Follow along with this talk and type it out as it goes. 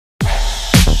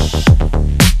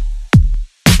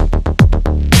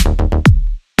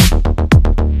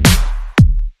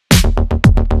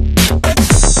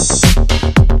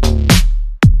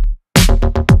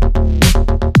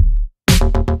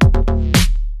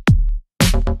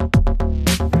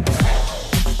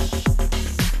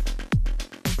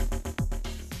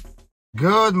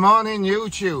Good morning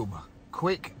YouTube.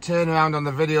 Quick turnaround on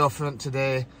the video front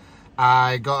today.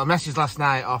 I got a message last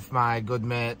night off my good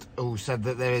mate who said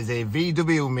that there is a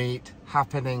VW meet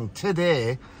happening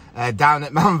today down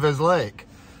at Manvers Lake.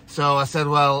 So I said,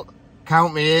 well,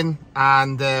 count me in,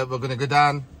 and we're going to go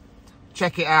down,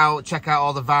 check it out, check out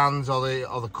all the vans, all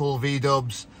the cool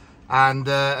V-dubs, and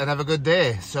have a good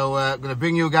day. So I'm going to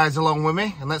bring you guys along with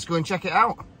me, and let's go and check it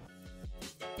out.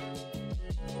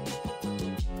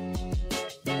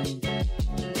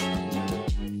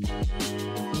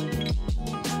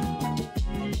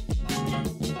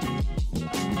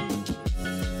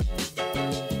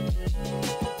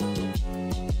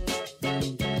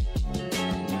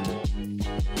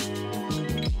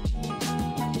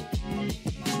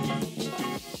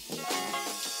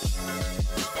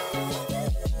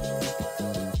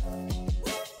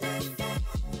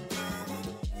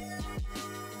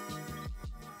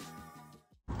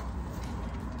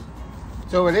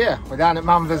 So we're here, we're down at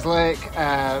Manvers Lake,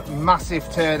 massive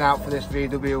turnout for this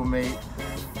VW meet,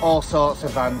 all sorts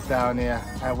of vans down here.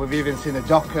 We've even seen a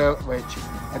Docker, which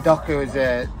a Docker is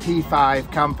a T5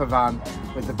 camper van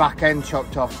with the back end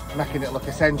chopped off, making it look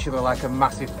essentially like a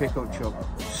massive pickup truck.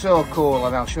 So cool,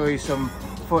 and I'll show you some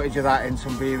footage of that in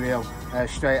some B-reel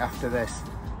straight after this.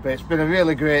 But it's been a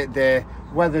really great day.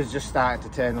 Weather's just starting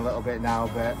to turn a little bit now,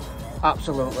 but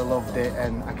absolutely loved it,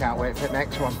 and I can't wait for the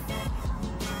next one.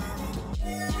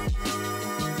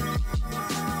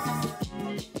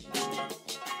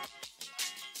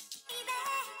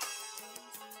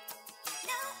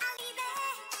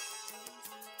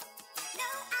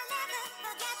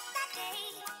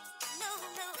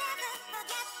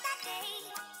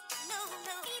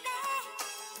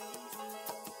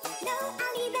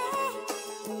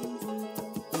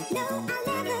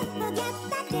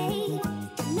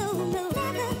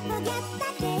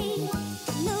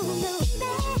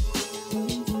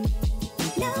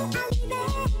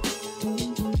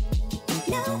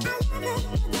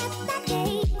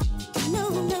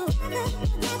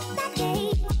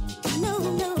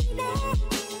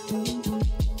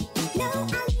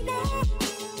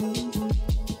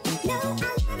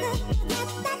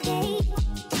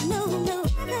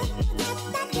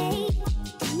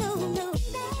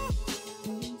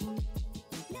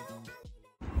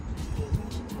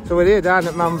 So we're here down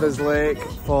at Manvers Lake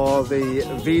for the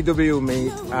VW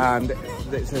meet, and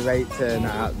it's a great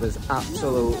turnout. There's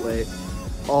absolutely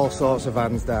all sorts of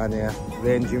vans down here,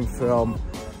 ranging from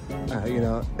you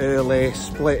know, early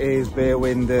splitties, bay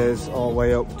windows, all the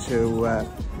way up to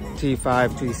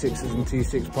T5, T6s and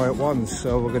T6.1s.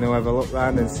 So we're going to have a look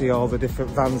around and see all the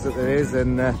different vans that there is,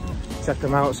 and check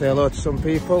them out, say hello to some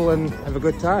people and have a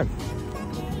good time.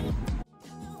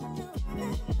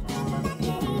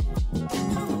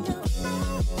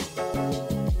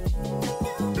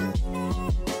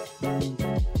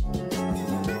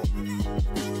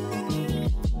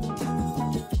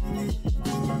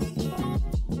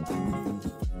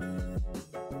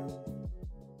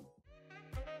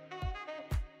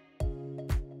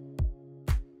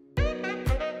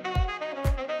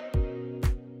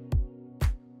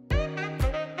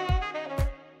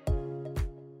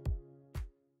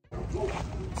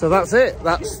 So that's it,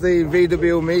 that's the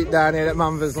VW meet down here at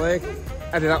Manvers Lake.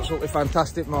 Had an absolutely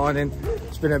fantastic morning.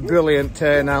 It's been a brilliant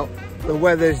turnout. The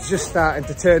weather's just starting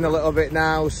to turn a little bit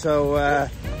now, so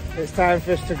it's time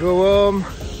for us to go home,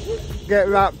 get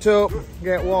wrapped up,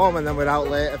 get warm, and then we're out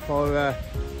later for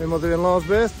my mother-in-law's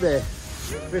birthday.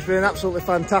 It's been an absolutely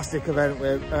fantastic event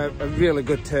with a really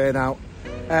good turnout,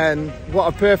 and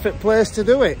what a perfect place to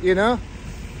do it, you know,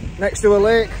 next to a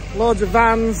lake, loads of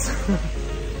vans.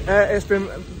 It's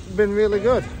been really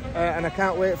good, and I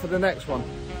can't wait for the next one.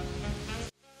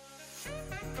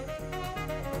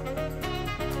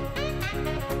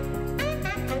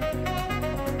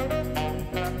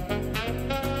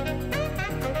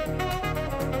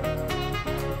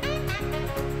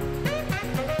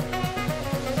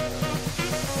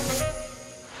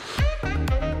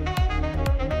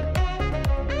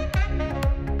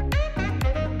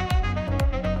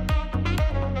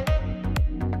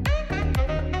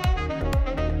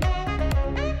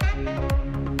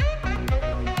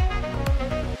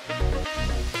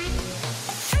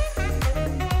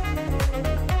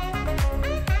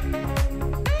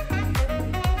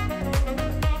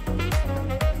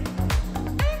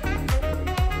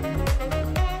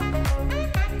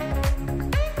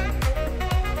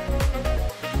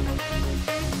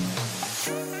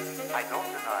 I don't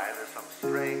deny there's some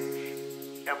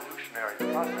strange evolutionary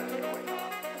process going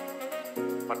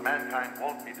on, but mankind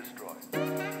won't be destroyed. The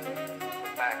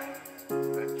fact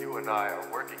that you and I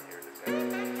are working here today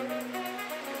is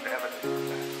evidence of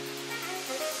that.